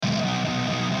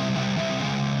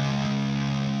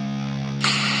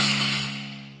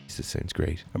this sounds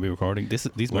great. Are we recording? These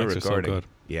We're mics are so good.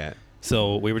 Yeah.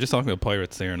 So we were just talking about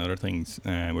pirates there and other things.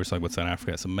 We were talking about South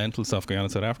Africa. Some mental stuff going on in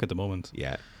South Africa at the moment.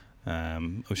 Yeah. I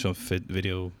was showing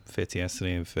video fits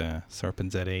yesterday of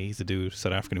Serpent ZA. He's a dude,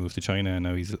 South African, who moved to China, and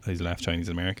now he's left Chinese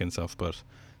American stuff. But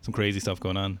some crazy stuff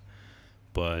going on.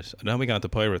 But I don't know how we got to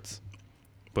pirates.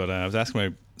 But I was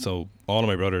asking so all of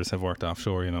my brothers have worked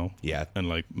offshore, you know. Yeah. And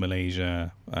like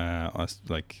Malaysia,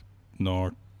 like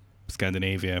North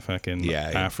Scandinavia, fucking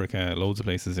Africa, loads of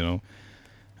places, you know.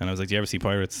 And I was like, do you ever see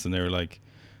pirates? And they were like,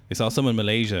 they saw some in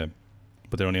Malaysia,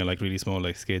 but they're only on like really small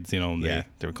like skids, you know, and they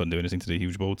couldn't do anything to the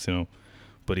huge boats, you know.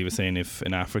 But he was saying if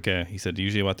in Africa, he said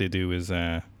usually what they do is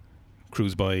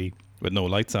cruise by with no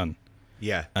lights on.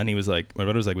 Yeah. And he was like, my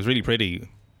brother was like, it was really pretty.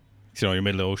 You know, you're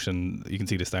middle of the ocean, you can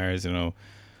see the stars, you know.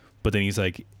 But then he's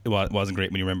like, it wasn't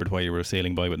great when you remembered why you were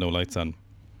sailing by with no lights on.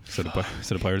 So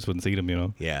the pirates wouldn't see them, you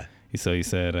know. Yeah. He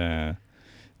said,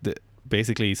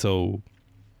 basically, so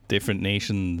different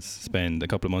nations spend a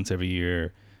couple of months every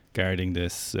year guarding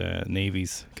this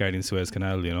navies, guarding the Suez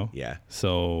Canal, you know. Yeah.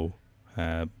 So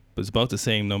it's about the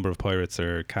same number of pirates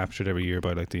are captured every year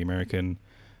by like the American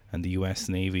and the US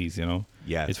navies, you know.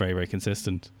 Yeah. It's very, very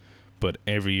consistent. But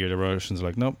every year the Russians are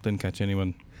like, nope, didn't catch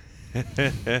anyone.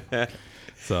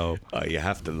 So you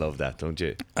have to love that, don't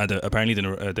you? And apparently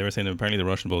they were saying apparently the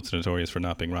Russian boats are notorious for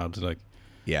not being robbed. Like,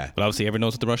 yeah. But obviously everyone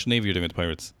knows what the Russian Navy are doing with the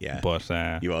pirates. Yeah. But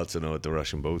you also know what the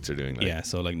Russian boats are doing. Like. Yeah.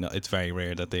 So like, no, it's very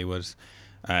rare that they would.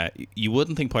 You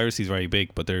wouldn't think piracy is very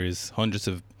big, but there is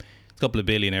a couple of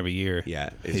billion every year.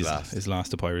 Yeah, is lost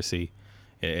to piracy.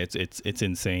 It's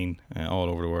insane all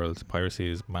over the world. Piracy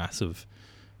is massive.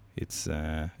 It's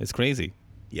crazy.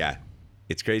 Yeah,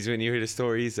 it's crazy when you hear the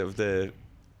stories of the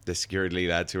security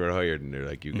lads who are hired and they're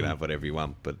like, you can have whatever you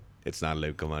want, but it's not allowed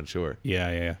to come on shore.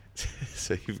 Yeah.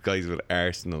 So you've guys with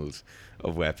arsenals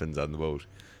of weapons on the boat,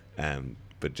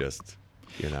 but just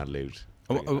you're not allowed.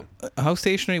 How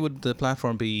stationary would the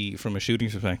platform be from a shooting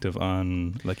perspective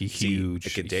on like a huge...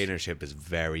 A container ship is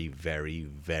very, very,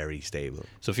 very stable.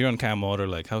 So if you're on calm water,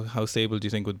 like how stable do you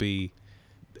think would be?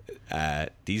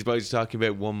 These boys are talking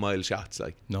about 1 mile shots.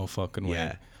 Like, no fucking way.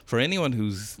 Yeah. For anyone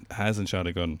hasn't shot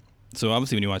a gun, so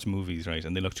obviously when you watch movies, right,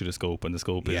 and they look through the scope, and the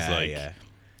scope is like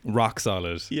rock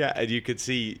solid. Yeah, and you could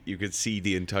see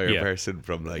the entire person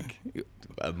from like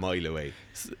a mile away.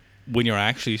 When you're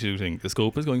actually shooting, the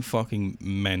scope is going fucking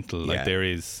mental. Like there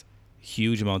is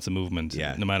huge amounts of movement,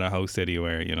 no matter how steady you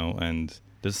are, you know, and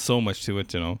there's so much to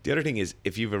it, you know. The other thing is,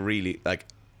 if you've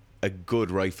a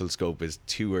good rifle scope is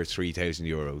 2,000 or 3,000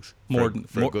 euros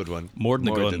for a good one. More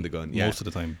than the gun, yeah. most of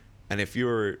the time. And if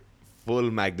you're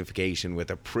full magnification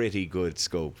with a pretty good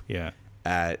scope,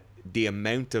 the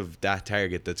amount of that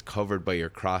target that's covered by your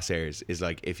crosshairs is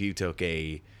like if you took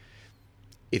a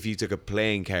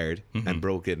playing card and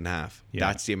broke it in half,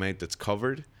 that's the amount that's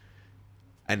covered,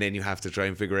 and then you have to try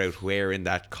and figure out where in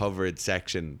that covered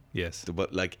section. Yes,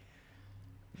 but like,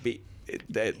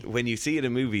 when you see it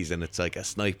in movies and it's like a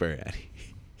sniper and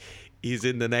he's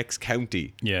in the next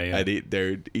county,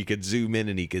 and he could zoom in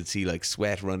and he could see like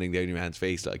sweat running down your man's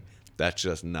face, like. That's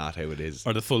just not how it is.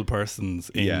 Or the full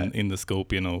persons in the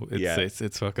scope, you know.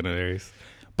 It's fucking hilarious.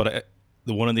 But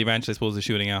the one of the advantages, I suppose, of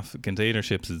shooting off container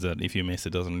ships is that if you miss, it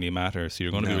doesn't really matter. So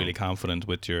you're going to be really confident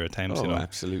with your attempts, you know.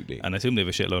 Absolutely. And I assume they have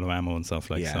a shitload of ammo and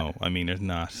stuff like so. I mean,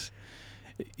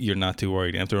 you're not too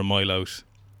worried. After a mile out,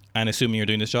 and assuming you're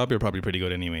doing this job, you're probably pretty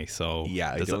good anyway. So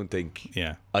I don't think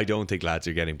lads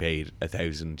are getting paid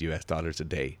 $1,000 a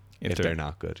day. If they're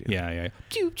not good, you know? Yeah.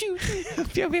 Pew, pew, pew.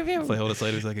 Pew, pew, pew. So I hold a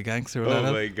side as like a gangster.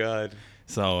 Oh my god!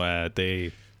 So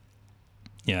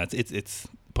it's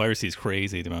piracy is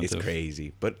crazy. It's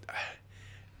crazy, but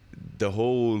the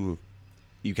whole,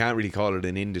 you can't really call it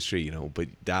an industry, you know. But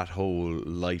that whole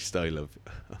lifestyle of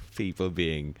people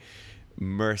being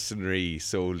mercenary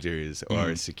soldiers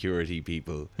or security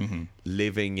people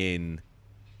living in,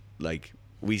 like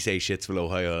we say, Shitsville,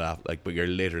 Ohio, like, but you're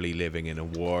literally living in a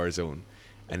war zone.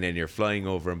 And then you're flying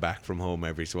over and back from home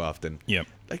every so often. Yep.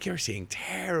 Like you're seeing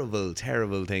terrible,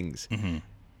 terrible things.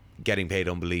 Getting paid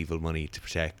unbelievable money to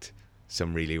protect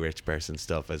some really rich person's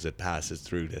stuff as it passes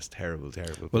through this terrible,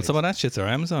 terrible place. Well, some of that shit's our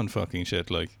Amazon fucking shit.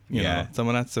 Like, you know, some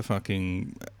of that's the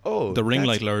fucking... the ring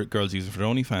light girls use it for their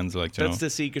OnlyFans. Like, you know. That's the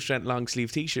Secret Strength long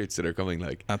sleeve t-shirts that are coming,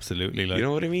 like. Absolutely. Like, you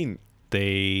know what I mean?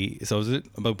 So is it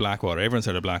about Blackwater? Everyone's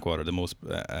heard of Blackwater, the most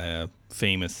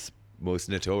famous... Most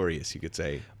notorious, you could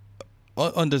say.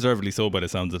 undeservedly so by the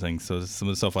sounds of things. So some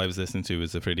of the stuff I was listening to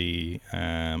was a pretty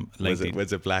lengthy.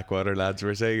 Was it Blackwater lads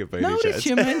were saying about? No, did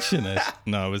you mention it?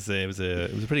 No, it was a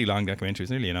pretty long documentary. It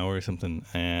was nearly an hour or something.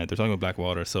 They're talking about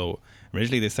Blackwater. So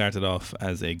originally they started off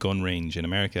as a gun range in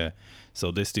America.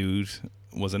 So this dude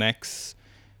was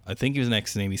I think he was an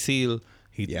ex-Navy SEAL.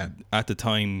 At the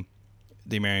time,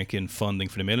 the American funding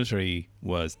for the military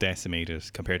was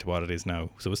decimated compared to what it is now.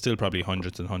 So it was still probably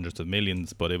hundreds and hundreds of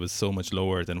millions, but it was so much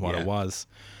lower than what it was.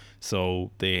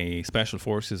 So the special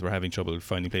forces were having trouble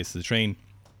finding places to train.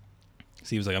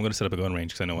 So he was like, I'm going to set up a gun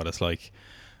range because I know what it's like.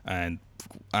 And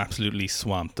absolutely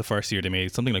swamped. The first year they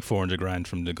made something like 400 grand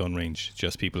from the gun range.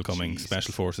 Just people coming,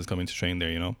 special forces coming to train there,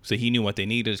 you know. So he knew what they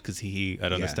needed because he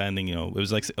had understanding, you know. It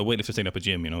was like a weightlifter setting up a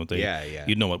gym, you know.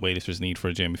 You'd know what weightlifters need for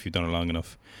a gym if you've done it long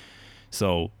enough.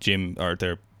 So gym, or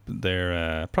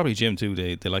they're probably gym too.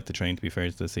 They like to train, to be fair,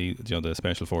 to see, you know, the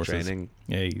special forces Training.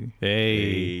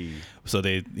 Hey. So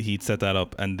he'd set that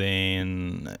up, and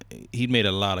then he'd made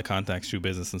a lot of contacts through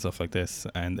business and stuff like this.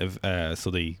 And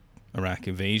so the Iraq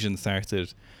invasion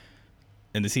started,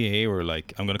 and the CIA were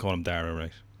like, I'm going to call him Dara,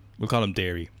 right? We'll call him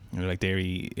Derry. And they're like,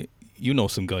 Derry, you know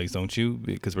some guys, don't you?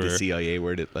 Because the CIA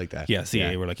worded it like that. Yeah,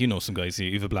 CIA were like, you know some guys,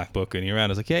 you have a black book in Iran. I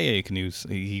was like, yeah, you can use.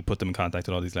 He put them in contact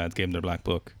with all these lads, gave them their black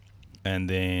book, and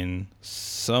then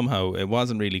somehow it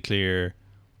wasn't really clear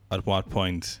at what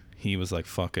point he was like,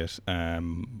 fuck it.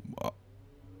 The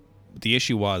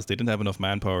issue was they didn't have enough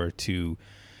manpower to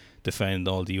defend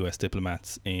all the US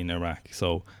diplomats in Iraq.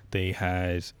 So they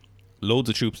had loads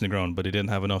of troops in the ground, but they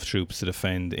didn't have enough troops to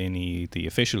defend any of the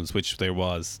officials, which there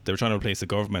was. They were trying to replace the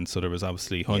government, so there was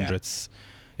obviously hundreds,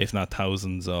 if not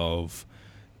thousands, of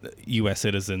US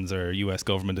citizens or US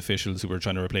government officials who were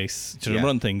trying to replace,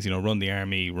 run things, you know, run the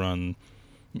army, run,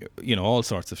 you know, all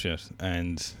sorts of shit.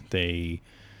 And they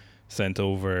sent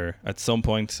over, at some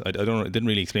point, I don't know, it didn't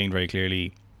really explain very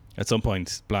clearly, at some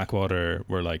point Blackwater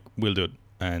were like, we'll do it.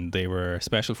 And they were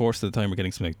special forces at the time, were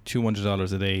getting something like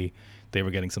 $200 a day. They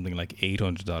were getting something like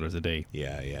 $800 a day.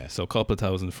 Yeah. So a couple of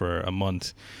thousand for a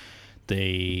month.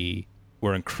 They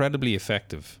were incredibly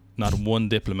effective. Not one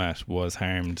diplomat was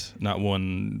harmed. Not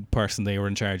one person they were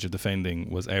in charge of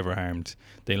defending was ever harmed.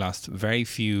 They lost very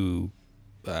few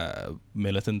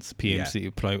militants,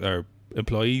 PMC, or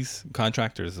employees,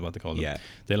 contractors is what they call them. Yeah.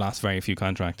 They lost very few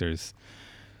contractors.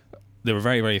 They were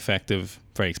very, very effective,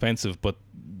 very expensive, but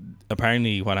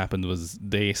apparently what happened was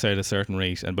they set a certain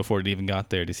rate, and before they even got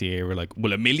there, the CIA were like,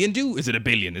 will $1 million do? Is it $1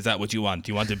 billion? Is that what you want?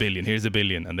 Do you want $1 billion? Here's $1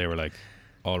 billion. And they were like,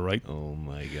 all right. Oh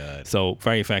my God. So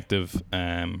very effective.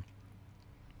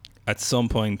 At some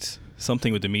point,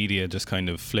 something with the media just kind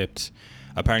of flipped.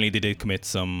 Apparently they did commit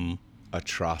some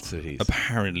atrocities.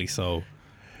 Apparently so.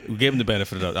 We gave them the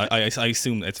benefit of the doubt. I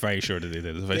assume it's very sure that they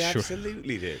did. They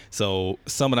absolutely did. So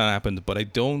some of that happened, but I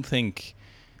don't think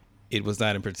it was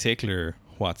that in particular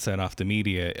what set off the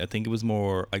media. I think it was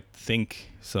more,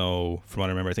 so from what I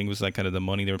remember, I think it was like kind of the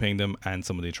money they were paying them and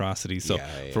some of the atrocities. So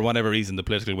for whatever reason, the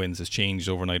political winds has changed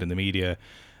overnight in the media,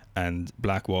 and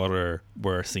Blackwater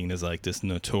were seen as like this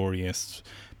notorious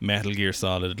Metal Gear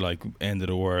Solid, like end of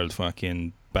the world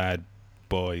fucking bad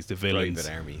boys, the villains,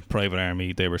 private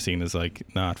army. They were seen as like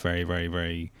not very, very,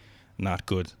 very not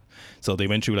good. So they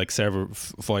went through like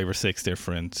 5 or 6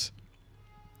 different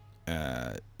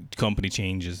company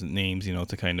changes, names, you know,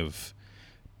 to kind of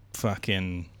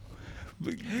fucking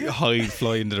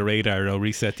fly into the radar, you know,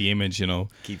 reset the image, you know,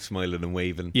 keep smiling and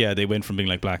waving. Yeah, they went from being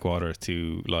like Blackwater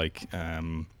to like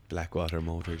Blackwater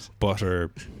Motors,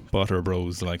 Butter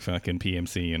Bros, like fucking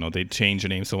PMC, you know. They change their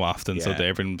name so often, so that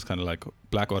everyone was kind of like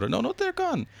Blackwater. No, they're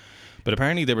gone. But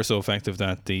apparently they were so effective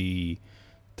that the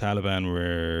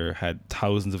Taliban had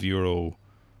thousands of euro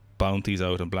bounties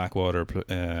out on Blackwater.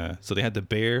 So they had the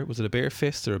bear. Was it a bear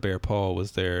fist or a bear paw?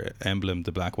 Was their emblem,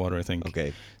 the Blackwater, I think.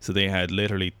 Okay. So they had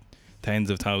literally tens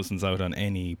of thousands out on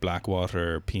any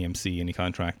Blackwater PMC, any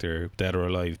contractor, dead or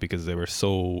alive, because they were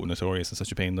so notorious and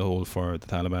such a pain in the hole for the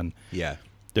Taliban. Yeah.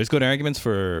 There's good arguments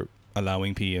for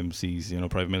allowing PMCs, you know,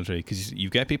 private military, because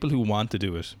you get people who want to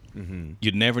do it. Mm-hmm.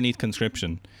 You'd never need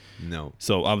conscription. No.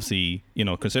 So obviously, you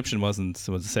know, conscription was the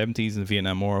 70s in the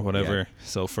Vietnam War or whatever. Yeah.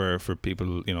 So for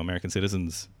people, you know, American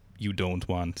citizens, you'd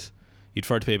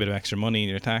prefer to pay a bit of extra money in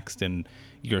your tax than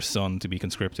your son to be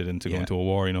conscripted into going to a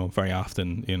war, you know, very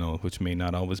often, you know, which may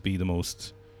not always be the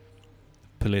most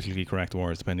politically correct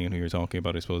wars, depending on who you're talking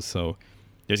about, I suppose. So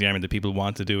there's the argument that people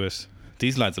want to do it.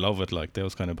 These lads love it, like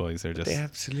those kind of boys. They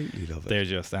absolutely love it. They're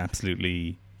just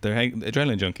absolutely, they're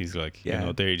adrenaline junkies, like, you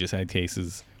know, they're just head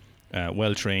cases,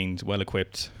 well trained, well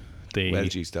equipped. Well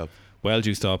juiced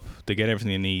up. They get everything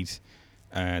they need,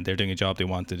 and they're doing a job they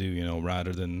want to do, you know,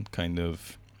 rather than kind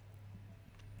of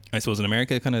I suppose in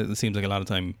America, it kind of seems like a lot of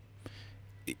time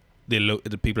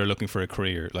the people are looking for a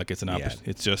career. Like it's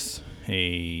it's just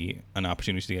an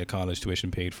opportunity to get college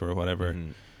tuition paid for or whatever.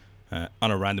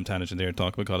 On a random tangent, they're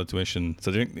talking about college tuition.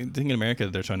 So I think in America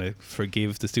they're trying to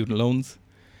forgive the student loans.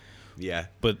 Yeah.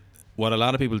 But what a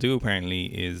lot of people do apparently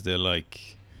is they'll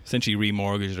like essentially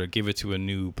remortgage it or give it to a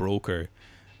new broker,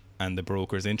 and the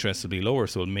broker's interest will be lower,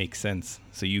 so it makes sense.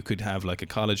 So you could have like a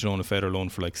college loan, a federal loan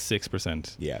for like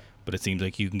 6%. Yeah. But it seems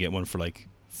like you can get one for like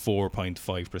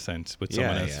 4.5% with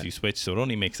someone else if you switch. So it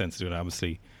only makes sense to do it,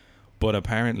 obviously. But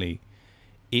apparently,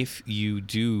 if you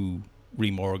do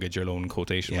remortgage your loan,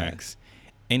 quotation marks,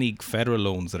 any federal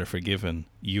loans that are forgiven,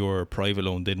 your private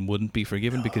loan then wouldn't be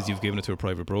forgiven because you've given it to a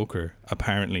private broker.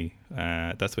 Apparently,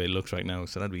 that's the way it looks right now.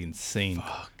 So that'd be insane.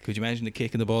 Fuck. Could you imagine the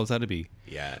kick in the balls that'd be?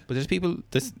 Yeah. But there's people.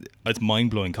 It's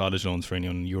mind blowing college loans for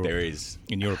anyone in Europe. There is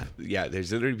in Europe. Yeah,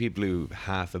 there's literally people who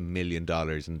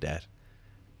 $500,000 in debt,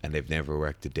 and they've never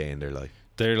worked a day in their life.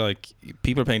 They're like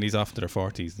people are paying these off to their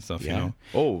 40s and stuff. Yeah. You know.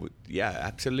 Oh yeah,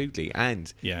 absolutely.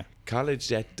 And college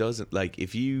debt doesn't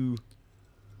if you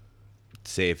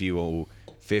owe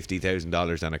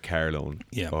 $50,000 on a car loan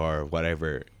or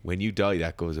whatever, when you die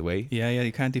that goes away. Yeah,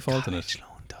 you can't default on it. College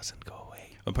loan doesn't go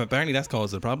away. Apparently that's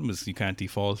caused the problem is you can't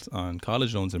default on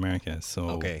college loans in America.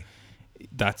 So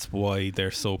that's why they're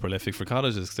so prolific for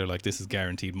colleges, because they're like, this is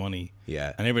guaranteed money.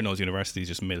 Yeah. And everyone knows universities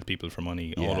just milk people for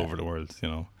money all over the world, you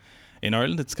know. In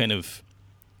Ireland, it's kind of,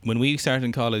 when we started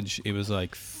in college, it was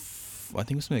like, I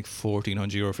think it was like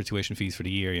 €1,400 for tuition fees for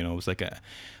the year. You know, it was like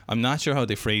I'm not sure how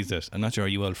they phrased it. I'm not sure how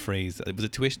you all phrased it. It was a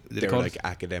tuition. They were like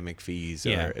academic fees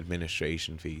or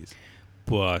administration fees.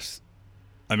 But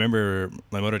I remember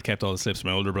my mother had kept all the slips.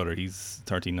 My older brother, he's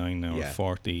 39 now, or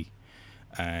 40,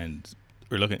 and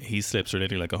we're looking. His slips are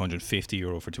literally like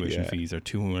 €150 for tuition fees or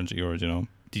 €200. You know.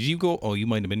 Did you go? Oh, you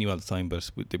might have been you at the time,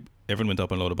 but everyone went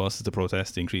up on a load of buses to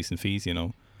protest the increase in fees. You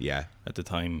know. Yeah. At the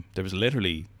time, there was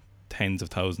literally tens of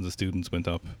thousands of students went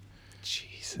up.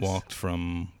 Jesus. Walked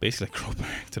from basically like Croke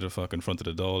Park to the fucking front of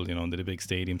the Dáil, you know, and did a big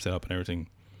stadium set up and everything.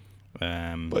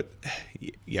 But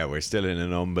yeah, we're still in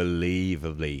an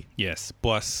unbelievably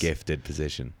gifted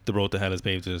position. The road to hell is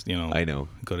paved with, you know, I know,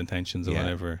 good intentions or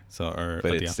whatever. So,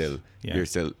 but it's still you're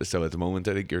still. So at the moment,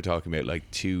 I think you're talking about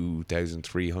like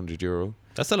 €2,300.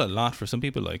 That's still a lot for some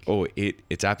people. Like,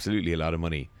 it's absolutely a lot of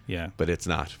money. Yeah, but it's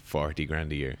not 40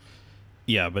 grand a year.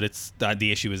 Yeah, but it's that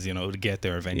the issue is, you know, to get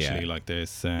there eventually. Like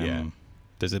there's a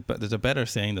better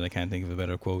saying that I can't think of a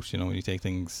better quote. You know, when you take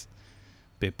things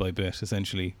bit by bit,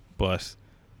 essentially. But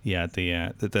yeah,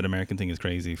 that American thing is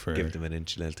crazy. For give them an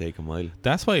inch and they'll take a mile.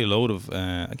 That's why a load of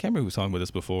I can't remember who was talking about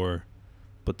this before,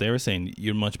 but they were saying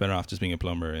you're much better off just being a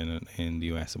plumber in the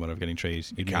US or whatever, getting trade.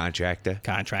 Contractor.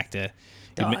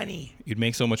 You'd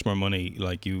make so much more money.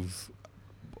 Like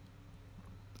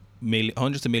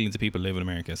hundreds of millions of people live in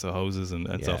America, so houses and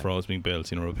stuff are always being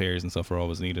built. You know, repairs and stuff are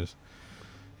always needed.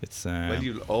 It's well,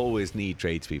 you'll always need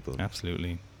tradespeople.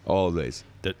 Absolutely, always.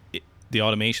 The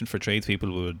automation for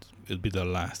tradespeople would be the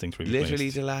last thing to be replaced. Literally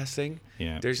the last thing.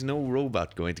 Yeah. There's no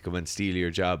robot going to come and steal your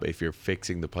job if you're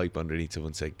fixing the pipe underneath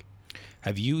someone's sink.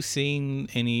 Have you seen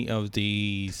any of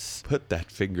these? Put that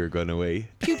finger gun away.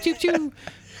 Pew pew pew.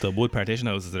 The wood partition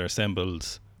houses that are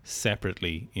assembled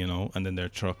separately, you know, and then they're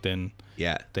trucked in.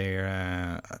 Yeah.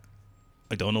 They're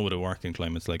I don't know what a working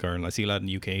climate's like Ireland. I see a lot in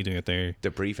the UK doing it there. The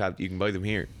prefab, you can buy them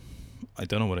here. I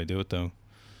don't know what I do it though.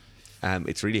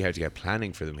 It's really hard to get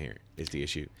planning for them here is the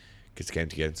issue, because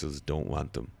county councils don't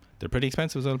want them. They're pretty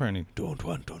expensive as well, apparently. Don't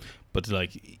want them. But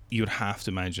like, you'd have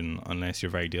to imagine, unless you're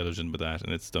very diligent with that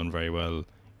and it's done very well,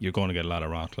 you're going to get a lot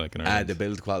of rot. Like in Ireland. The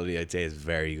build quality, I'd say, is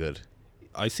very good.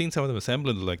 I've seen some of them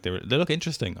assembled. Like they look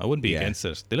interesting. I wouldn't be against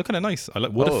it. They look kind of nice. I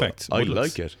like wood effect. I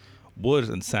like it. Wood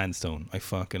and sandstone. I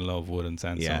fucking love wood and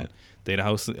sandstone. Yeah. They had a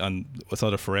house on, I saw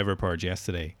the Forever Purge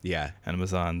yesterday. Yeah. And it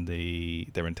was on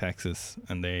they're in Texas,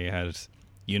 and they had,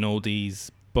 you know,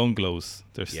 these bungalows.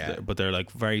 But they're like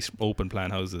very open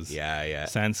plan houses. Yeah, yeah.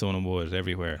 Sandstone and wood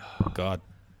everywhere. God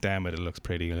damn it looks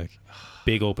pretty. Like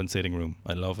big open sitting room.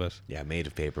 I love it. Yeah, made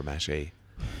of paper mache. I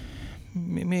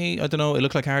don't know. It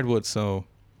looked like hardwood, so.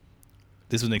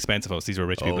 This was an expensive house. These were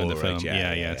rich people in the film.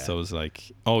 Yeah. So it was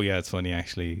like, it's funny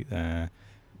actually.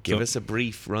 Give us a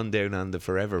brief rundown on the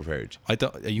Forever Purge. Are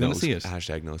you going to see it?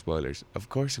 # no spoilers. Of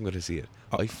course I'm going to see it.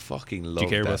 I fucking love it. Do you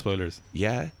care about spoilers?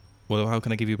 Yeah. Well, how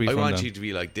can I give you a brief rundown? I want you to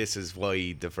be like, this is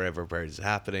why the Forever Purge is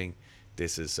happening.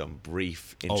 This is some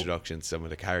brief introduction to some of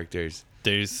the characters.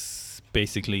 There's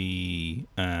basically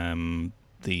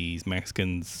these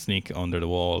Mexicans sneak under the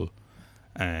wall.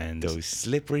 And those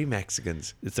slippery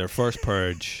Mexicans. It's their first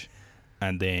purge,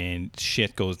 and then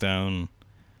shit goes down,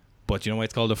 But you know why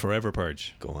it's called a forever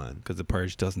purge? Go on. Because the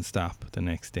purge doesn't stop the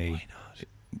next day. Why not?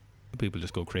 People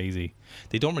just go crazy.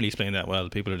 They don't really explain that well.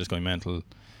 People are just going mental.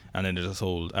 And then there's this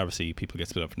whole, obviously, people get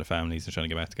split up from their families and trying to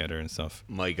get back together and stuff.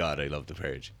 My God, I love the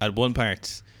purge. At one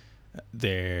part,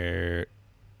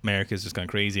 America's just gone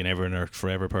crazy and everyone are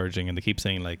forever purging, and they keep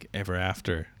saying like ever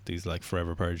after, these like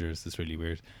forever purgers. It's really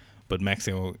weird. But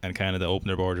Mexico and Canada open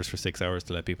their borders for 6 hours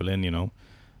to let people in, you know.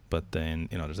 But then,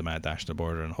 you know, there's a mad dash to the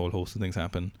border and a whole host of things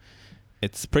happen.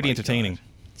 It's pretty entertaining. God.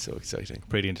 So exciting.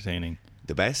 Pretty entertaining.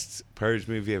 The best purge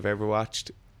movie I've ever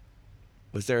watched,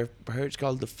 was there a purge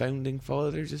called The Founding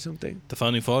Fathers or something? The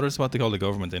Founding Fathers, what they call the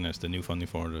government in it, the new Founding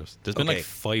Fathers. There's been like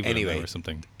 5 of them or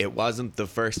something. It wasn't the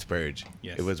first purge.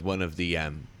 Yes. It was one of the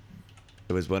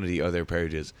other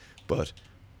purges. But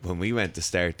when we went to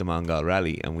start the Mongol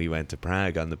rally and we went to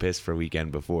Prague on the piss for a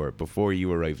weekend before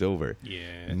you arrived over,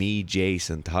 me, Jace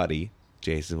and Toddy,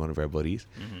 Jace is one of our buddies,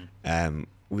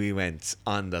 we went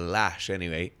on the lash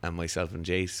anyway, and myself and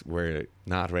Jace were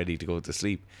not ready to go to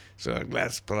sleep. So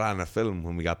let's put on a film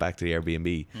when we got back to the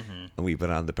Airbnb, and we put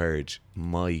on The Purge.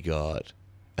 My God.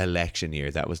 Election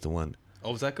year, that was the one.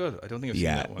 Oh, was that good? I don't think I've seen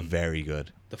that one. Yeah, very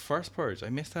good. The first Purge, I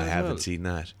missed that I haven't seen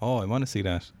that. Oh, I want to see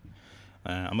that.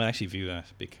 I might actually view that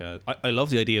because I love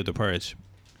the idea of The Purge.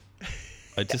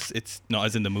 It's not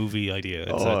as in the movie idea.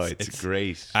 It's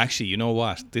great. Actually, you know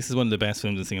what? This is one of the best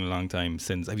films I've seen in a long time.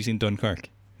 Have you seen Dunkirk?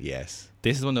 Yes.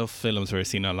 This is one of those films where I've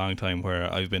seen in a long time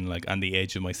where I've been like on the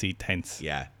edge of my seat, tense.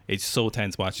 Yeah. It's so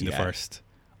tense watching the first.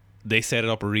 They set it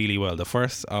up really well. The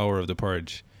first hour of The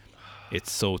Purge,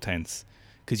 it's so tense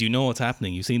because you know what's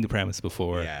happening. You've seen the premise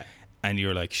before, and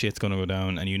you're like, shit's gonna go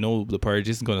down, and you know the purge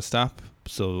isn't gonna stop.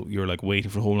 So you're like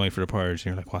waiting for the whole night for the purge, and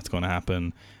you're like, what's gonna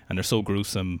happen? And they're so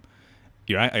gruesome.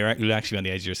 You're actually on the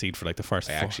edge of your seat for like the first.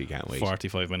 I actually can't wait.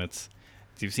 45 minutes.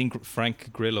 So you've seen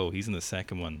Frank Grillo? He's in the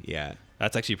second one. Yeah.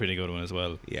 That's actually a pretty good one as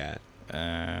well. Yeah.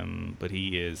 But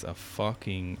he is a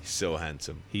fucking so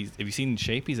handsome. Have you seen the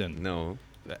shape he's in? No.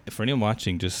 For anyone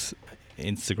watching, just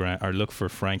Instagram or look for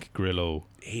Frank Grillo.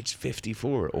 Age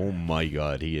 54. Oh my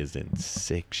God, he is in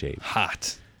sick shape.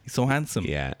 Hot. He's so handsome.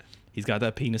 Yeah. He's got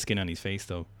that penis skin on his face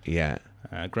though. Yeah.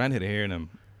 Grand head of hair in him,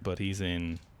 but he's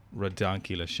in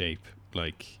redonkulous shape.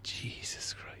 Like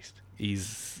Jesus Christ.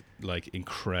 He's like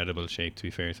incredible shape, to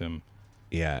be fair to him.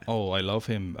 Yeah. Oh, I love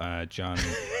him. John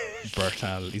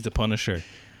Bertal. He's the Punisher. Have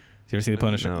you ever seen the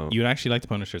Punisher? No. You'd actually like the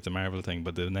Punisher. It's a Marvel thing,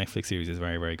 but the Netflix series is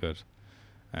very, very good.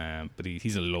 But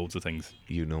he's in loads of things.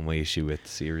 You know my issue with the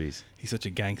series. He's such a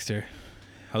gangster.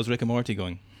 How's Rick and Morty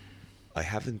going? I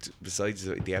haven't, besides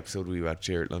the episode we watched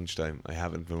here at lunchtime, I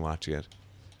haven't been watching it.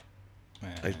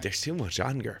 There's too much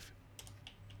on, Garf.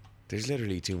 There's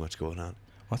literally too much going on.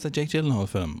 What's that Jake Gyllenhaal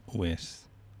film with?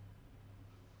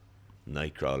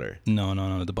 Nightcrawler.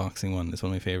 No, the boxing one. It's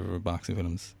one of my favourite boxing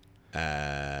films.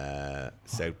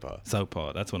 Southpaw.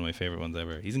 Southpaw. That's one of my favourite ones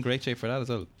ever. He's in great shape for that as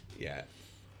well. Yeah.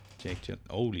 Jake Gyllenhaal.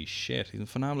 Holy shit. He's in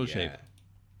phenomenal shape.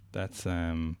 That's,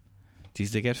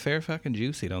 geez, they get fair fucking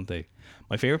juicy, don't they?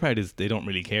 My favourite part is they don't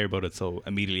really care about it, so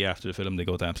immediately after the film they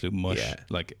go to absolute mush. Yeah.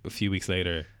 Like a few weeks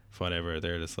later, whatever,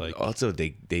 they're just like... Also, they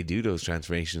do those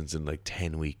transformations in like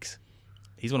 10 weeks.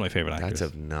 He's one of my favourite actors.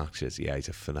 That's obnoxious. Yeah, he's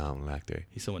a phenomenal actor.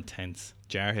 He's so intense.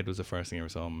 Jarhead was the first thing I ever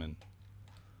saw him in.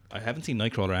 I haven't seen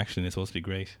Nightcrawler actually, and it's supposed to be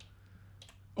great.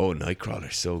 Oh,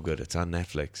 Nightcrawler's so good. It's on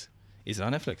Netflix. Is it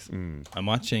on Netflix? I'm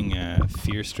watching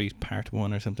Fear Street Part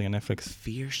 1 or something on Netflix.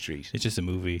 Fear Street? It's just a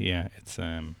movie, yeah. It's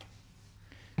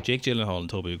Jake Gyllenhaal and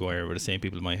Tobey Maguire were the same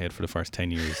people in my head for the first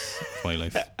 10 years of my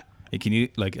life.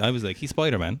 I was like, he's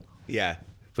Spider-Man. Yeah.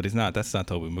 But he's not. That's not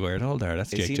Tobey Maguire at all there.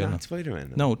 That's Jake Gyllenhaal. Is he not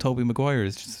Spider-Man? No, Tobey Maguire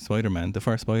is just Spider-Man, the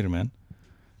first Spider-Man.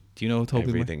 Do you know Tobey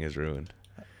Maguire? Everything is ruined.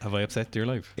 Have I upset your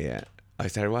life? Yeah. I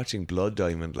started watching Blood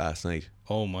Diamond last night.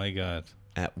 Oh my God.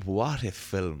 What a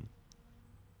film.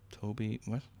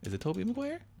 What? Is it Tobey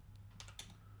Maguire?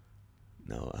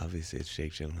 No, obviously it's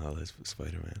Jake Gyllenhaal as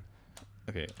Spider-Man.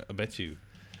 Okay, I bet you.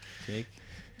 Jake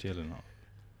Gyllenhaal.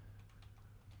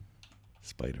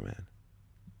 Spider-Man.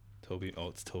 Toby. Oh,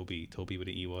 it's Toby. Toby with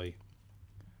an EY.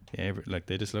 Yeah,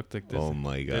 they just look like this. Oh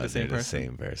my God, they're the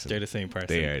same person. They're the same person.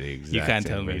 They are the exact same. You can't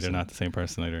tell me they're not the same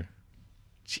person either.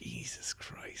 Jesus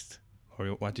Christ. Or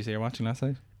what did you say you're watching last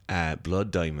night? Blood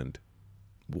Diamond.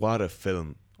 What a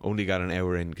film. Only got an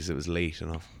hour in because it was late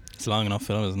enough. It's a long enough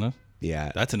film, isn't it?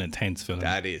 Yeah. That's an intense film.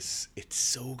 That is. It's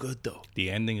so good though.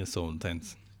 The ending is so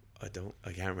intense. I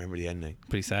can't remember the ending.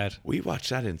 Pretty sad. We watched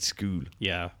that in school.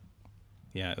 Yeah.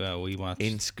 Yeah, well, we watched...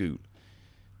 In school.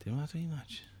 What did we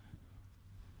watch?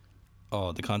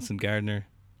 Oh, The Constant Gardener.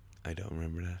 I don't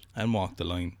remember that. And Walk the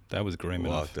Line. That was grim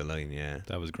enough. Walk the Line, yeah.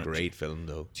 That was grim. Great film,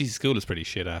 though. Jesus, school is pretty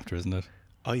shit after, isn't it?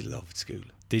 I loved school.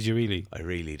 Did you really? I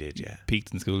really did, yeah.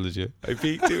 Peaked in school, did you? I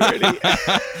peaked too early.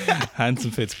 Handsome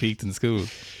Fitz peaked in school.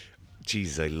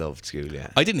 Jesus, I loved school, yeah.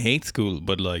 I didn't hate school,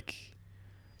 but like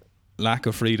lack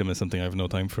of freedom is something I have no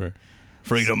time for.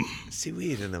 Freedom. See,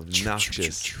 we had an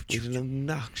obnoxious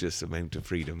amount of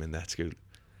freedom in that school.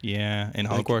 Yeah, in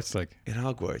Hogwarts, like in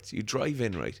Hogwarts, you drive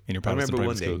in, right? In your Protestant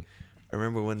private school. I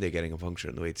remember one day getting a puncture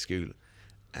on the way to school,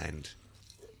 and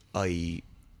I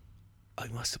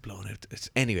must have blown out.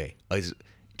 Anyway, it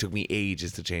took me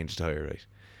ages to change the tire. Right,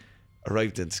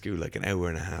 arrived in school like an hour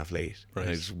and a half late, right.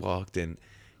 And I just walked in,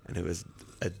 and it was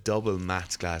a double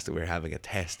maths class that we were having a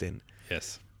test in.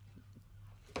 Yes.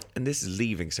 And this is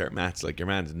leaving cert maths. Like, your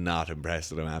man's not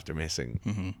impressed with him after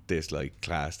missing this like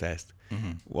class test.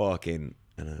 Walk in,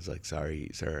 and I was like, "Sorry,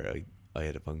 sir, I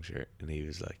had a puncture," and he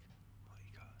was like, "Oh my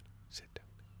God, sit down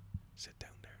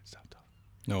there and stop talking."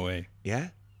 No way. Yeah.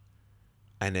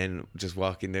 And then just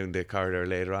walking down the corridor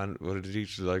later on, one of the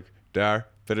teachers was like, "Dar,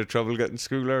 bit of trouble getting to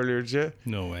school earlier, did you?"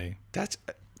 No way. That's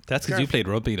because you played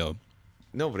rugby though.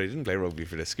 No, but I didn't play rugby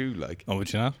for the school. Like, oh,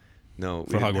 would you not? No,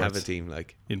 for we didn't Hogwarts. have a team.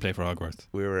 Like, you didn't play for Hogwarts.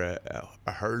 We were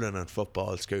a hurling and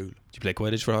football school. Did you play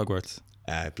Quidditch for Hogwarts?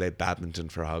 I played badminton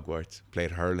for Hogwarts.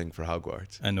 Played hurling for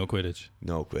Hogwarts. And no Quidditch?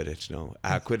 No Quidditch, no.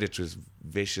 Quidditch was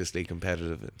viciously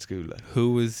competitive in school. Like.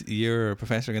 Who was your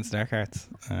professor against Dark Arts?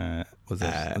 Was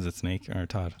it Snake or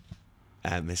Todd?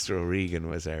 Mr. O'Regan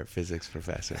was our physics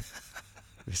professor.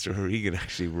 Mr. O'Regan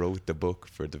actually wrote the book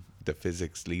for the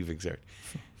physics leaving cert.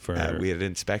 We had an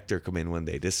inspector come in one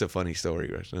day. This is a funny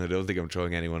story, right? And I don't think I'm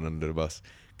throwing anyone under the bus,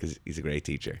 because he's a great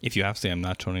teacher. If you have to say I'm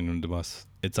not throwing under the bus,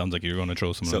 it sounds like you're going to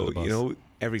throw someone under the bus. So, you know,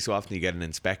 every so often you get an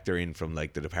inspector in from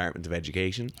like the Department of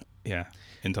Education. Yeah,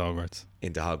 into Hogwarts.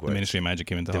 Into Hogwarts. The Ministry of Magic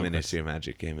came into Hogwarts. The Ministry of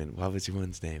Magic came in. What was your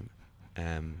one's name?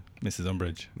 Mrs.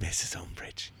 Umbridge. Mrs.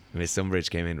 Umbridge. Miss Umbridge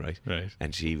came in, right? Right.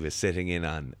 And she was sitting in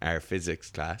on our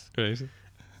physics class. Right.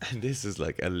 And this is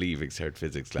like a leaving cert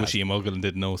physics class. Was she a muggle and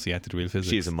didn't know, so you had to do real physics?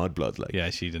 She's a mudblood, like.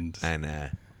 Yeah, she didn't.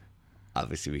 And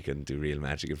obviously we couldn't do real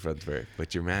magic in front of her.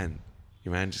 But your man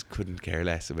just couldn't care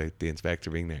less about the inspector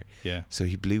being there. Yeah. So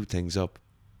he blew things up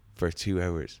for 2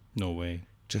 hours. No way.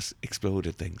 Just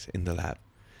exploded things in the lab.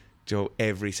 Joe,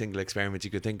 every single experiment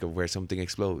you could think of where something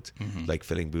explodes, like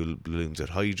filling balloons with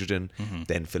hydrogen,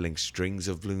 then filling strings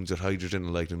of balloons with hydrogen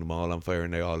and lighting them all on fire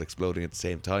and they're all exploding at the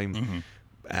same time,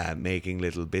 making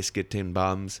little biscuit tin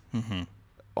bombs.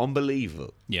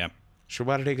 Unbelievable. Yeah. Sure,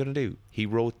 what are they going to do? He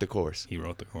wrote the course.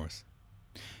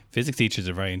 Physics teachers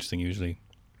are very interesting usually.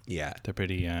 Yeah. They're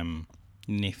pretty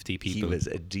nifty people. He was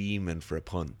a demon for a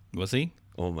pun. Was he?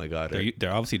 Oh my God.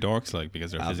 They're obviously dorks, like,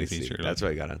 because they're a physics teacher. That's why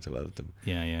I got onto well with them.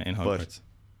 Yeah, in Hogwarts.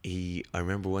 But I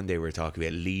remember one day we were talking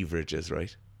about leverages,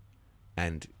 right?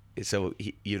 And so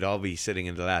you'd all be sitting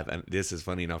in the lab, and this is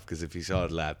funny enough because if you saw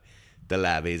the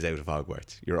lab is out of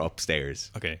Hogwarts. You're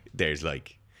upstairs. Okay. There's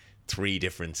like 3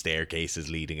 different staircases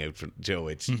leading out from Joe.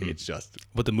 It's just.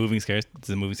 But the moving staircase.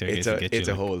 It's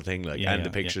a whole thing, like, and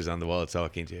the pictures on the wall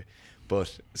talking to you.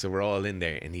 But so we're all in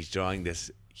there, and he's drawing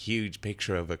this huge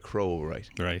picture of a crow, right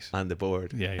on the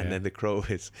board, and then the crow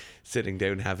is sitting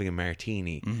down having a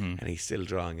martini, and he's still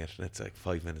drawing it, and it's like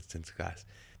 5 minutes into class.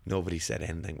 Nobody said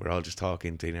anything. We're all just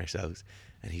talking to ourselves,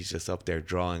 and he's just up there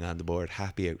drawing on the board,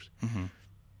 happy out.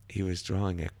 He was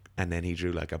drawing it, and then he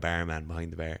drew like a barman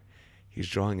behind the bar. He's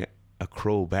drawing a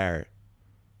crow bar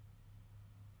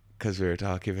because we were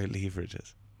talking about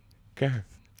leverages.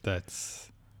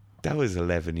 That was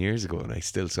 11 years ago, and I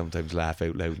still sometimes laugh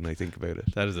out loud when I think about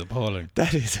it. That is appalling.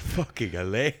 That is fucking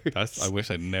hilarious. I wish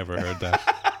I'd never heard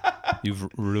that. You've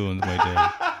ruined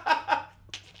my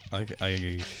day. I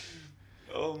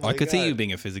could see you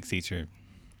being a physics teacher.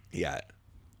 Yeah,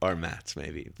 or maths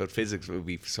maybe, but physics would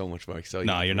be so much more exciting.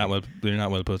 No, you're not well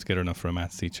put together enough for a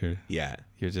maths teacher. Yeah,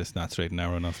 you're just not straight and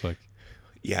narrow enough. Like.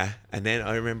 Yeah, and then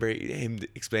I remember him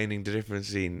explaining the difference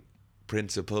between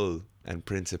principle and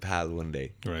principal one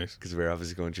day, right? Because we were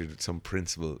obviously going through some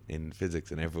principle in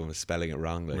physics, and everyone was spelling it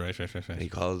wrong. Like, right. And he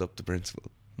called up the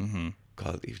principal.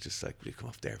 He was just like, "Will you come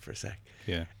up there for a sec?"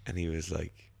 Yeah. And he was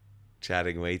like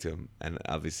chatting away to him, and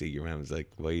obviously your man was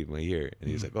like, "Why am I here?" And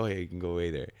he was like, "Oh yeah, you can go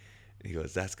away there." And he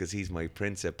goes, "That's because he's my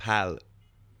principal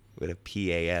with a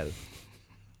PAL."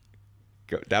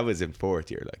 That was in 4th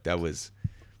year. Like, that was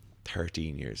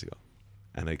 13 years ago,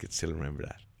 and I could still remember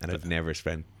that. And I've never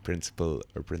spent principal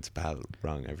or principal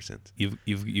wrong ever since.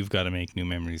 You've got to make new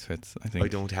memories, Fitz. I think I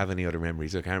don't have any other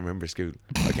memories. I can't remember school.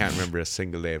 I can't remember a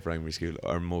single day of primary school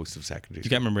or most of secondary school.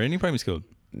 You can't remember any primary school?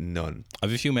 None. I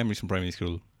have a few memories from primary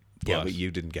school. Yeah, but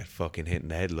you didn't get fucking hit in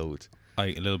the head loads.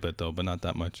 A little bit though, but not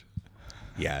that much.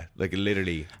 Yeah, like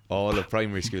literally all of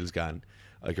primary school's gone.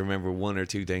 I can remember one or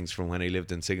two things from when I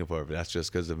lived in Singapore, but that's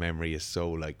just because the memory is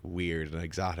so like weird and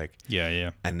exotic.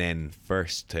 Yeah. And then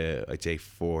first to, I'd say,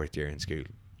 fourth year in school,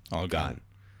 all gone.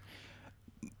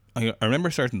 I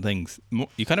remember certain things.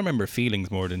 You kind of remember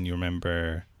feelings more than you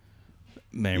remember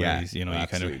memories. You know, you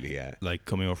kind of like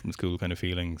coming over from school kind of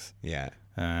feelings. Yeah.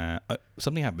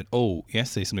 Something happened.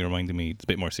 Yesterday something reminded me. It's a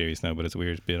bit more serious now, but it's a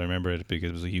weird bit. I remember it because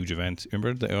it was a huge event.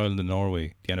 Remember the Island of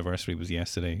Norway? The anniversary was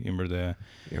yesterday. Remember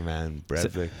your man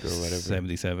Breivik or whatever.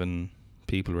 77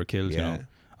 people were killed. You know,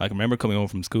 I can remember coming home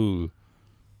from school,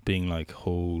 being like,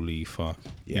 "Holy fuck!"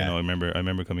 You know, I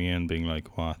remember coming in being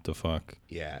like, "What the fuck?"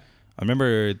 Yeah. I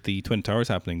remember the Twin Towers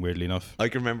happening. Weirdly enough, I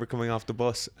can remember coming off the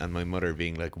bus and my mother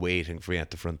being like waiting for me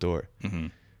at the front door. Mm-hmm.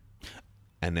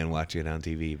 And then watching it on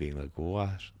TV being like,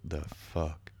 what the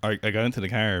fuck? I got into the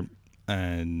car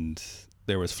and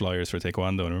there was flyers for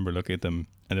Taekwondo, and I remember looking at them,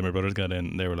 and then my brothers got in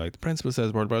and they were like, the principal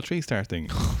says World War III starting.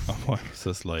 I was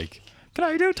just like, can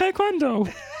I do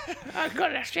Taekwondo? I'm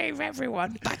gonna save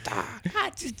everyone.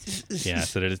 Yeah,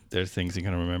 so there's things you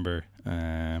kind of remember.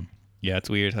 Yeah, it's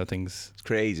weird how things... It's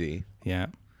crazy. Yeah.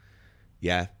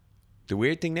 Yeah. The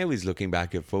weird thing now is looking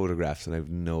back at photographs and I have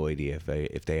no idea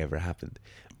if they ever happened.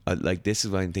 Like, this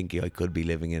is why I'm thinking I could be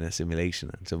living in a simulation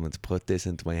and someone's put this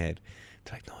into my head.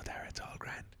 It's like, no, Dara, it's all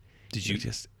grand. You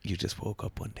just woke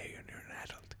up one day and you're an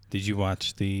adult. Did you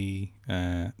watch do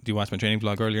you watch my training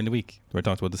vlog earlier in the week where I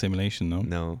talked about the simulation?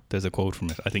 No. There's a quote from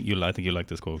it. I think you like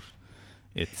this quote.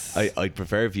 It's I'd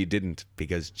prefer if you didn't,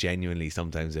 because genuinely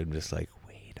sometimes I'm just like,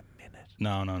 wait a minute.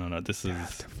 No. This is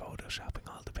after photoshopping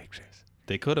all the pictures.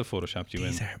 They could have photoshopped you in.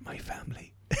 These aren't my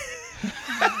family.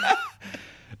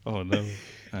 Oh no.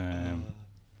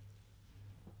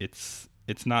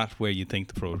 It's not where you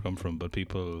think the photo come from, but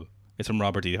it's from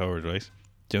Robert E. Howard, right?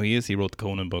 Do you know he wrote the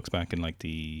Conan books back in like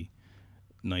the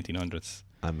 1900s.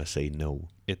 I must say no.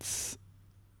 There's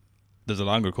a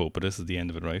longer quote, but this is the end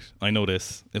of it, right? I know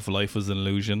this: if life was an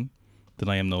illusion, then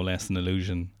I am no less an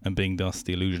illusion, and being thus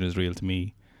the illusion is real to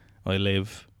me. I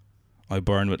live, I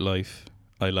burn with life,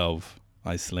 I love,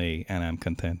 I slay, and am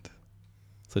content.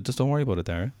 So just don't worry about it,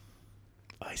 Dara.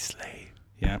 I slay,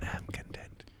 and am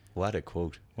content. What a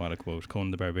quote.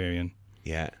 Conan the Barbarian.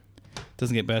 Yeah.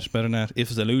 Doesn't get better than that. If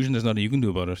it's illusion, there's nothing you can do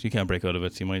about it. You can't break out of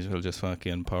it. So you might as well just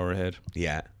fucking power ahead.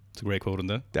 Yeah. It's a great quote,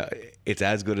 isn't it? It's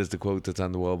as good as the quote that's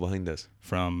on the wall behind us.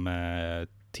 From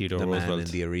Theodore the Roosevelt. Man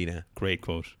in the Arena. Great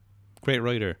quote. Great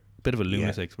writer. Bit of a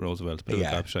lunatic, Roosevelt. Bit of a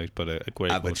gobshite, but a great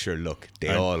quote. But sure, look, they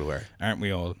all were. Aren't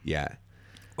we all? Yeah.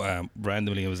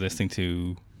 Randomly, I was listening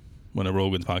to one of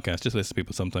Rogan's podcasts. Just listen to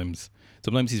people sometimes.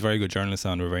 Sometimes he's very good journalists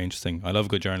on, or very interesting. I love a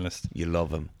good journalist. You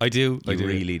love him. I do. You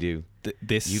really do.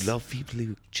 You love people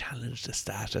who challenge the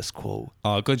status quo.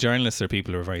 Good journalists are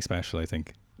people who are very special, I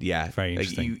think. Yeah. Very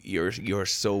interesting. You're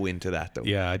so into that, though.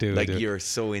 Yeah, I do. Like, you're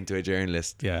so into a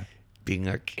journalist. Yeah. Being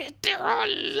like, they're all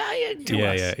lying to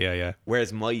us. Yeah.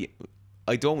 Whereas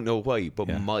I don't know why, but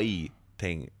my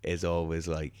thing is always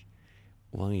like,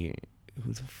 why?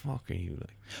 Who the fuck are you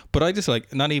like? But I just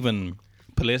like, not even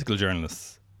political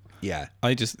journalists. Yeah.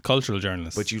 I just cultural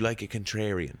journalists. But you like a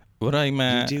contrarian. But I'm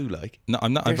you do like. No,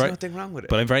 I'm not. There's nothing wrong with it.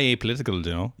 But I'm very apolitical,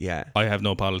 you know. Yeah. I have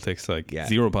no politics,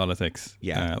 zero politics.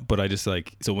 Yeah. But I just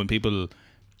like, so when people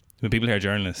hear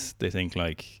journalists, they think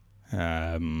like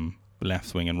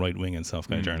left wing and right wing and stuff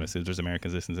kind of journalists. There's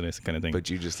Americans listening to this kind of thing. But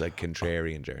you just like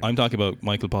contrarian journalists. I'm talking about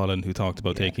Michael Pollan, who talked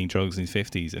about taking drugs in his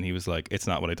 50s, and he was like, it's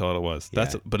not what I thought it was.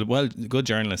 Yeah. Good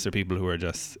journalists are people who are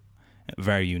just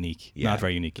very unique. Not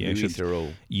very unique. Louis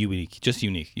Theroux. Unique. Just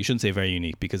unique. You shouldn't say very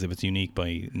unique, because if it's unique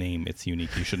by name, it's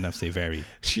unique. You shouldn't have to say very.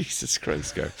 Jesus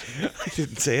Christ, Gar. I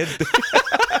didn't say it.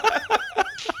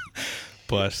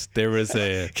 But there was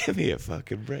a... Give me a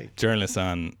fucking break. ...journalist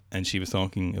on, and she was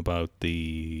talking about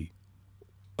the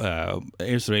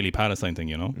Israeli-Palestine thing,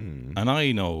 you know? And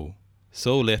I know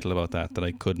so little about that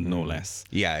I couldn't know less.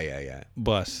 Yeah.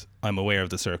 But I'm aware of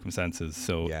the circumstances.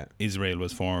 So Israel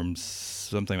was formed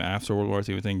sometime after World War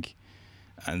II, I think.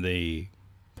 And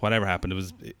whatever happened, it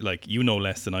was like, you know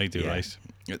less than I do, right?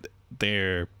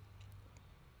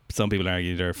 Some people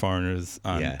argue they're foreigners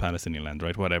on Palestinian land,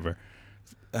 right? Whatever.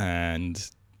 And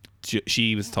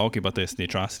she was talking about this, the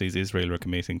atrocities Israel were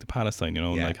committing to Palestine, you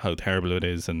know, like how terrible it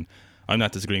is. And I'm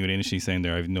not disagreeing with anything she's saying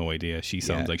there. I have no idea. She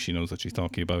sounds like she knows what she's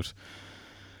talking about.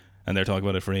 And they're talking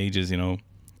about it for ages, you know.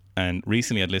 And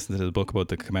recently I'd listened to the book about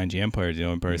the Comanche Empire, you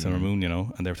know, Empire of Sun Moon, you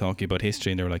know, and they were talking about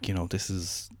history, and they were like, you know, this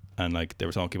is, and like they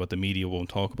were talking about the media won't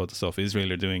talk about the stuff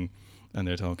Israel are doing, and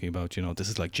they're talking about, you know, this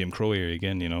is like Jim Crow era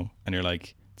again, you know. And you're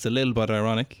like, it's a little bit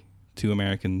ironic. Two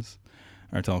Americans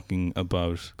are talking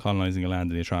about colonizing a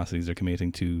land and the atrocities they're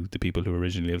committing to the people who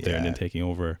originally lived there and then taking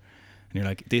over And you're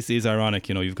like, this is ironic,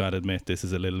 you know, you've got to admit this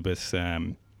is a little bit...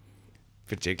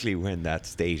 particularly when that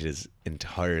state is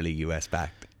entirely US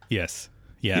backed. Yes.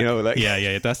 Yeah. You know, like...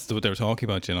 Yeah. That's what they were talking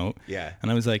about, you know. Yeah. And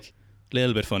I was like, a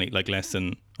little bit funny, like less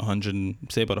than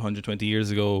 100, say about 120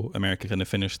 years ago, America kind of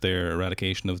finished their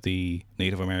eradication of the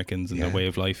Native Americans and their way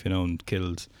of life, you know, and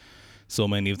killed so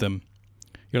many of them.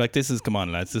 You're like, this is, come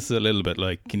on lads, this is a little bit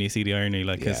like, can you see the irony?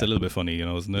 Like, it's a little bit funny, you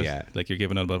know, isn't it? Yeah. Like, you're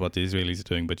giving out about what the Israelis are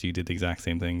doing, but you did the exact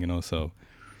same thing, you know, so...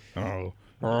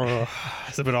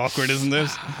 it's a bit awkward, isn't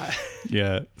it?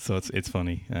 Yeah, so it's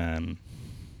funny.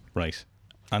 Right.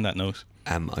 On that note,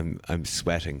 I'm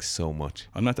sweating so much.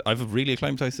 I've really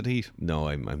acclimatized to the heat. No,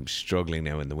 I'm struggling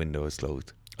now, and the window is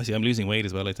closed. I see. I'm losing weight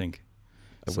as well, I think.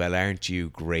 Well, aren't you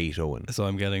great, Owen? So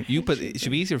I'm getting you, but it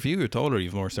should be easier for you. You're taller.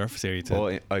 You've more surface area.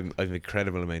 I've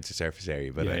incredible amounts of surface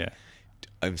area, but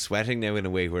I'm sweating now in a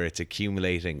way where it's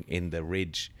accumulating in the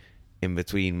ridge in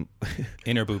between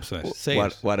inner boob sweat.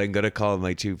 What I'm gonna call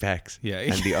my two pecs,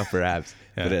 and the upper abs,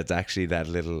 but it's actually that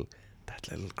little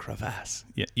crevasse.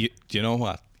 Yeah. Do you know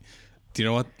what? Do you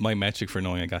know what my metric for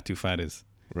knowing I got too fat is?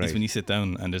 Right. Is when you sit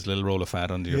down and there's a little roll of fat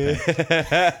under your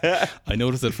pec. I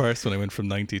noticed it first when I went from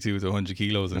 92 to 100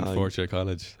 kilos in fourth year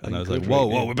college, and I was like,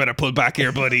 "Whoa, we better pull back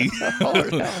here, buddy.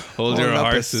 Hold your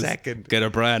horses. Get a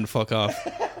bra and fuck off.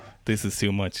 This is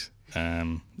too much."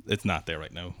 It's not there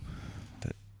right now.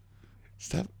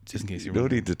 Stop. Just in case you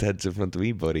don't need to tense in front of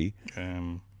me, buddy.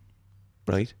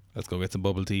 Right. Let's go get some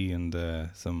bubble tea and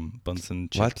some Bunsen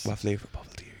chips. What flavour bubble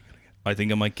tea are you gonna get? I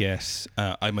think I might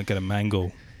get a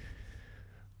mango.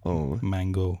 Oh,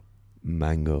 mango.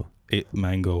 Mango.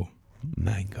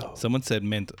 Someone said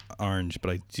mint orange, but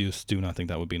I just do not think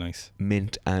that would be nice.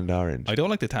 Mint and orange. I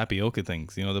don't like the tapioca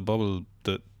things. You know, the bubble,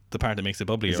 the part that makes it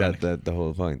bubbly. Is that the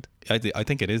whole point? I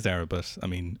think it is there, but I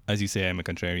mean, as you say, I'm a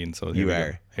contrarian, so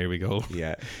here we go.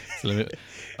 Yeah. So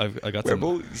I got we're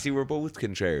both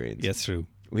contrarians. Yeah, it's true.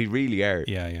 We really are.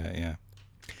 Yeah.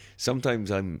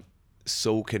 Sometimes I'm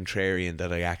so contrarian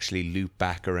that I actually loop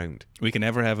back around. We can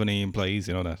never have any employees,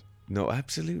 you know that? No,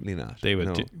 absolutely not. They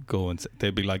would go and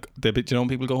they'd be like, you know, when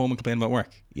people go home and complain about work.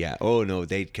 Yeah. Oh no,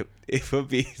 it would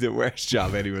be the worst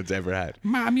job anyone's ever had.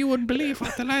 Mom, you wouldn't believe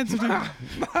what the lads are doing.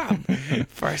 Mom.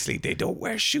 Firstly, they don't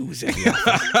wear shoes in the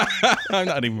office. I'm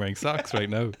not even wearing socks right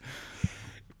now.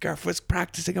 Garth was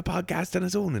practicing a podcast on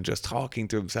his own and just talking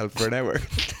to himself for an hour.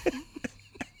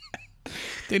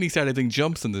 Then he started doing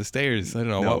jumps on the stairs. I don't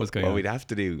know what was going on. What we'd have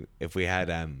to do if we had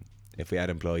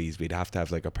employees, we'd have to have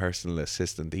like a personal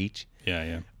assistant each.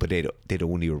 Yeah. But they'd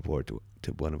only report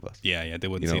to one of us. Yeah. They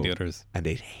wouldn't see the others, and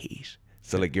they'd hate.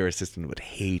 So like your assistant would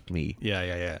hate me.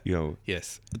 Yeah. You know.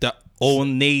 Yes.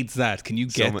 Owen needs that. Can you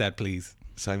get that, please?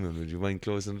 Simon, would you mind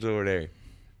closing the door there?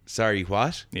 Sorry,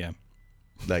 what? Yeah.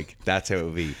 Like that's how it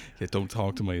would be. Yeah, don't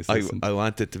talk to my assistant. I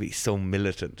want it to be so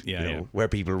militant. Yeah. Where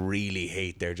people really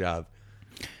hate their job.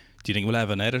 Do you think we'll have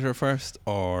an editor first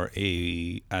or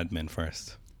a admin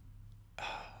first?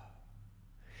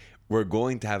 We're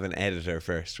going to have an editor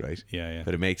first, right? Yeah.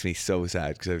 But it makes me so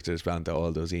sad because I have to respond to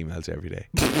all those emails every day.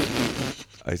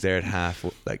 I was there at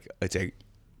I'd say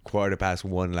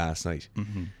 1:15 last night,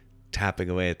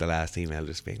 tapping away at the last email,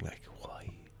 just being like,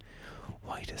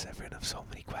 why does everyone have so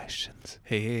many questions?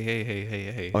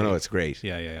 Hey. Oh no, it's great.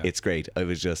 Yeah. It's great. I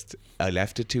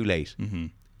left it too late.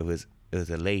 It was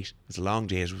a long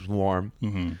day. It was warm.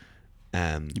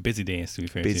 Busy day, to be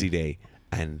fair. Busy day,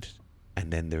 and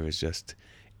then there was just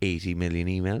 80 million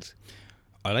emails.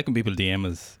 I like when people DM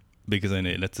us because then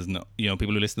it lets us know. You know,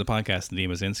 people who listen to the podcast and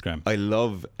DM us Instagram. I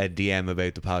love a DM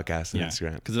about the podcast on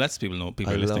Instagram because it lets people know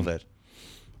people are listening. I love it.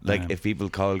 Like if people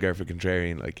call Garth a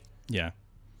contrarian, like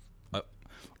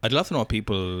I'd love to know what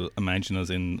people imagine us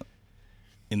in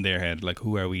their head. Like,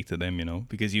 who are we to them? You know,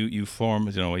 because you form,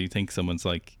 you know, what you think someone's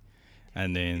like.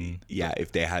 And then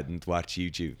if they hadn't watched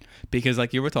YouTube, because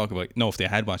like you were talking about, if they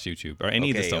had watched YouTube or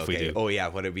any of the stuff we do. Oh yeah,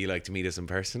 what it'd be like to meet us in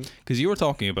person. Because you were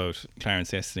talking about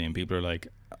Clarence yesterday, and people are like,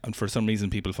 and for some reason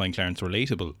people find Clarence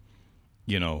relatable.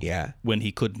 You know, when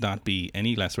he could not be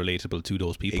any less relatable to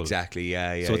those people. Exactly.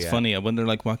 Yeah. So it's funny. I wonder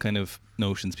like what kind of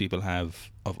notions people have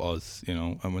of us. You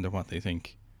know, I wonder what they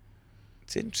think.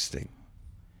 It's interesting.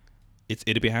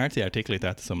 It'd be hard to articulate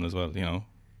that to someone as well. You know.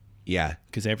 Yeah.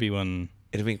 Because everyone.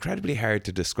 It'd be incredibly hard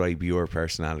to describe your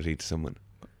personality to someone.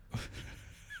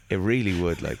 It really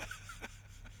would, like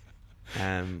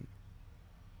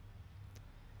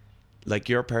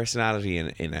your personality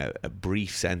in a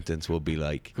brief sentence would be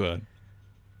like, go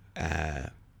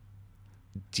on.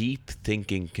 Deep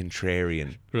thinking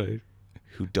contrarian, right?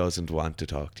 Who doesn't want to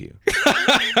talk to you,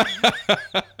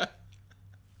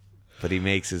 but he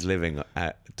makes his living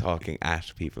at talking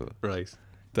at people, right?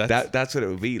 That's what it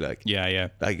would be like. Yeah.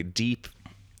 Like a deep.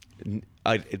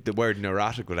 The word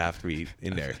neurotic would have to be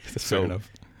in there. That's fair enough.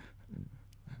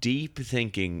 Deep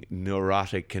thinking,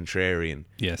 neurotic contrarian.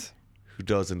 Yes. Who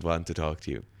doesn't want to talk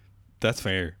to you? That's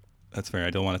fair. I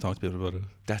don't want to talk to people about it.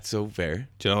 That's so fair.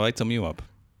 Do you know how I'd sum you up?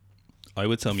 I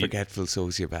would sum you. Forgetful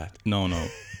sociopath. No.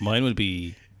 Mine would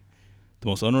be the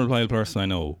most unreliable person I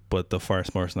know, but the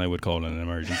first person I would call in an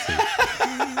emergency.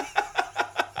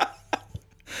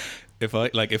 If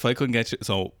I couldn't get you,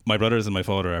 so my brothers and my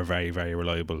father are very, very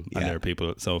reliable, and they're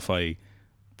people. So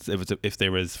if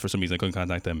there was, for some reason I couldn't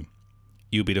contact them,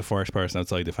 you'd be the first person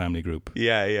outside the family group.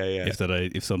 Yeah.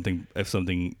 If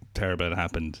something terrible had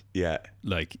happened,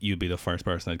 like you'd be the first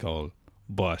person I'd call.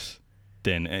 But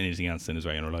then anything else then is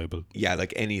very unreliable. Yeah,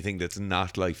 like anything that's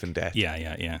not life and death.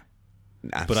 Yeah.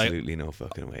 Absolutely no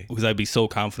fucking way. Because I'd be so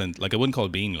confident. Like I wouldn't call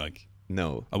Bean. Like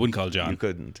no, I wouldn't call John. You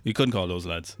couldn't. You couldn't call those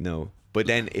lads. No. But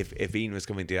then if Ian was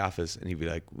coming to the office and he'd be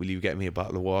like, "Will you get me a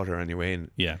bottle of water on your way in?"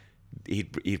 Yeah.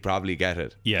 He'd probably get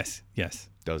it. Yes.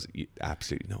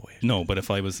 Absolutely no way. No, but if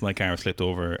my car was flipped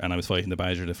over and I was fighting the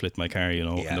badger to flip my car,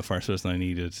 and the first person I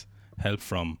needed help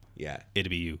from, it'd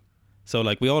be you. So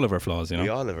like we all have our flaws, We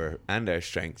all have our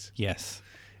strengths. Yes.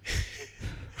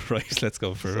 Right, let's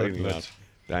go for a run.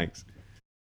 Thanks.